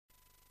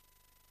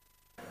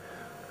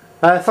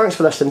Thanks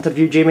for this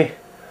interview, Jamie.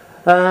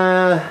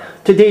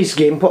 Today's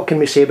game, what can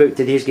we say about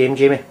today's game,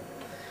 Jamie?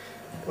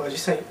 Well, I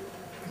just think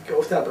we got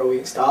off to a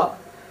brilliant start.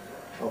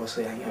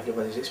 Obviously, I think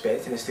everybody's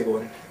expecting us to go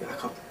and get a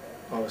couple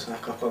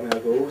of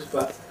more goals,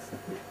 but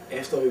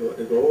after we got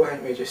the goal, I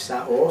think we just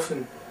sat off,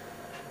 and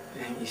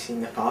I think you've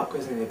seen the park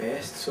wasn't the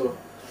best, so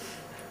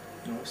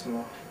you know, it's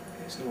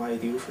no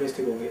ideal for us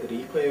to go and get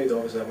the replay. We'd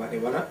obviously want to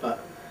win it, but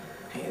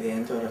I think at the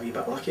end we were a wee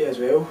bit lucky as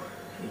well.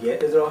 You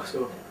get the draw,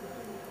 so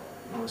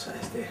obviously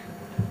it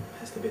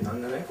has to be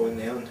done, in it, going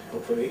there, and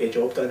hopefully we get a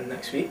job done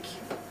next week.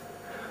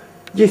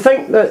 Do you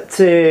think that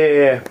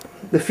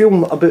the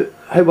feeling about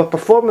how we're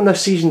performing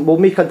this season will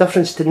make a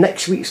difference to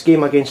next week's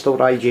game against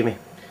Doyle, Jamie?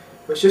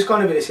 Well, it's just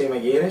going to be the same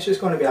again. It's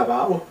just going to be a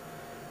battle.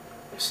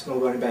 It's not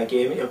going to be a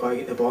game that you're going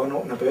to get the ball and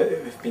up and about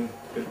that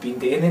we've been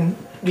doing in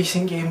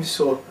recent games.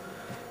 So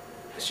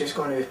it's just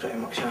going to be pretty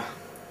much a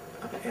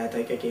bit of a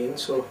dig again.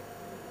 So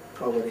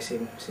probably the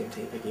same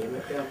type of game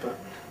out there. But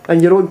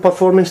and your own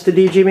performance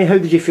today, Jamie, how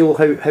did you feel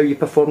how you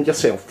performed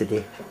yourself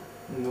today?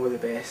 No, the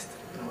best.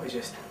 No, it was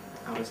just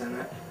I was in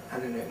and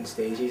out in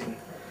stages, and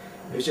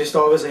it was just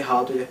obviously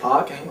hard with the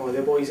park. I think all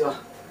the boys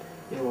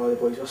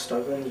were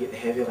struggling. You get the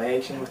heavy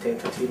legs,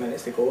 10-15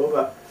 minutes to go,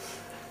 but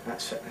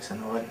that's fitness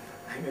and all. And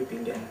I think we've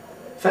been getting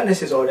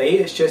fitness is alright.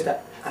 It's just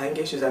that I think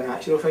it's just a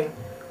natural thing.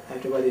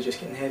 Everybody's just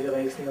getting heavy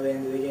legs near the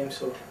end of the game,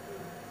 so the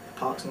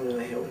park's not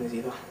really helping us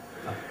either.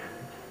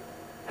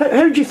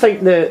 How do you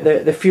think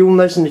the feeling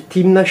is in the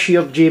team this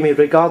year, Jamie,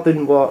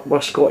 regarding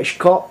our Scottish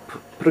Cup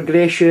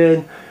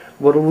progression,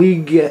 our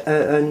league,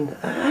 and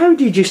how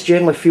do you just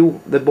generally feel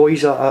the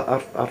boys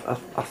are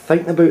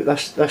thinking about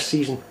this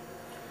season?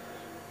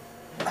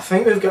 I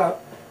think we've got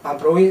a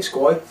brilliant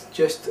squad,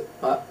 just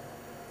but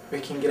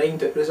we can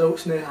grind out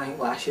results now. I think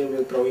last year we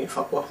had brilliant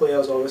football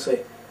players. Obviously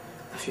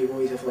a few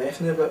boys have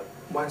left now, but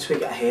once we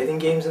get ahead in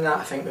games and that,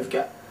 I think we've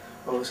got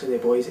obviously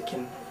the boys that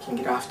can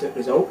graft out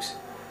results.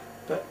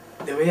 But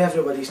the way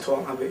everybody's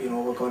talking about,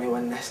 we're going to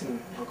win this and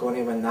we're going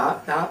to win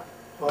that,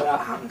 all that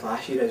happened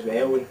last year as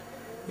well, and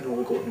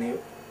we got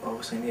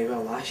obviously nowhere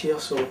last year,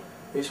 so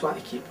we just want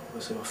to keep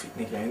obviously our feet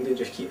in the ground and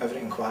just keep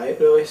everything quiet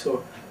really,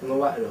 so we don't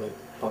want to really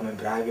bum and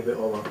brag about,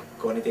 we're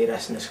going to do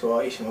this in the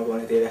Scottish and we're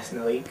going to do this in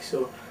the league.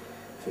 So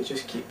if we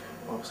just keep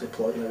obviously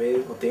plodding away,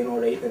 we're doing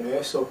alright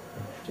now, so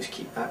just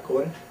keep that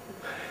going.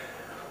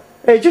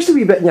 Just a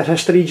wee bit in your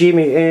history,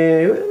 Jamie,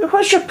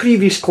 what's your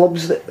previous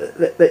clubs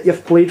that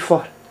you've played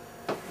for?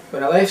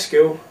 When I left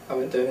school, I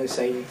went down and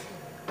signed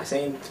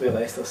with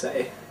Leicester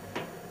City,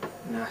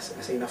 and I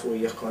signed a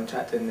 4-year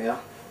contract in there.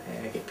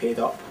 I get paid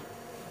up,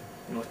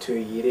 2 a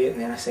year,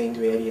 and then I signed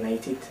with Ayr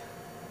United.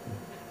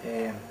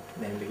 And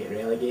then we get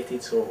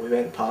relegated, so we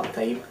went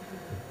part-time.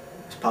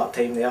 I was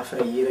part-time there for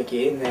a year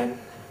again, then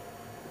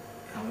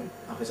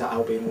I was at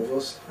Albion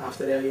Rovers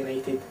after Ayr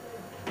United.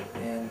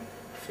 And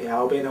for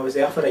Albion, I was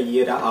there for a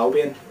year at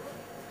Albion,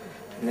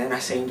 and then I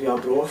signed with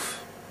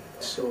Arbroath.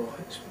 So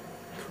it's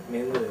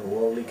mainly the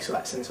lower league, so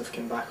that's since I've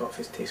come back up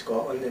to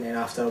Scotland, and then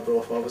after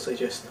Arbroath obviously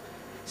just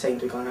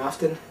signed with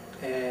GLENAFTONS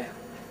a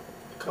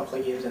couple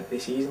of games into the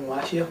season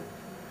last year.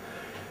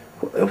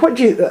 How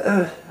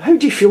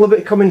do you feel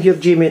about coming here,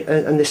 Jamie,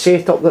 and the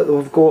setup that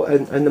we've got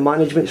and the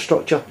management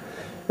structure,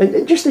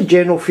 and just the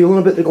general feeling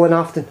about the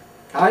GLENAFTONS?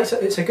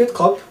 It's a good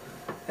club,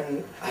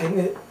 and I think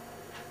that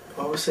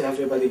obviously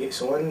everybody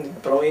gets on.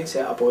 Brilliant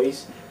set of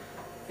boys,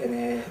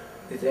 and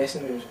the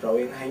dressing room's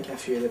brilliant. I think a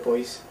few of the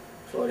boys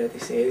have already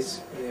says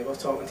when they were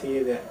talking to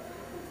you, the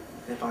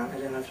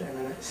banter and everything,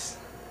 and it's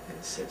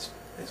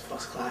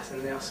first class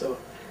in there. So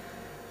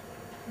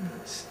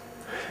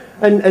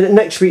and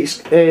next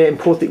week's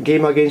important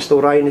game against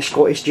Orion, the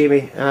Scottish,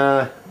 Jamie,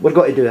 we've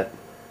got to do it.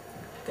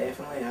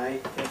 Definitely, aye,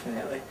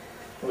 definitely.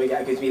 We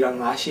got a good wee run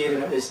last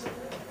year, and it's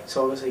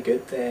obviously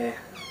good.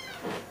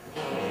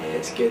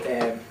 It's good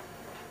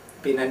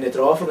being in the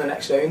draw for the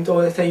next round all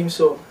the time.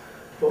 So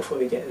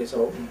hopefully we get the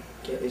result and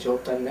get the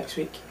job done next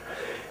week.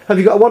 Have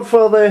you got a word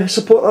for the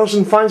supporters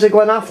and fans of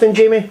GLENAFTONS,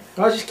 Jamie?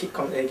 I'll just keep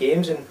coming to the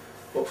games and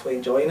hopefully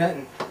enjoying it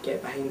and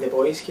get behind the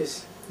boys,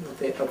 because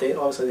they're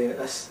obviously doing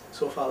it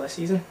so far this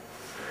season.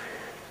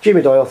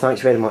 Jamie Doyle,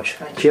 thanks very much.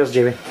 Thank Cheers,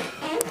 Jamie.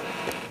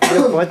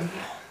 Cheers, bud.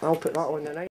 I'll put that on the night.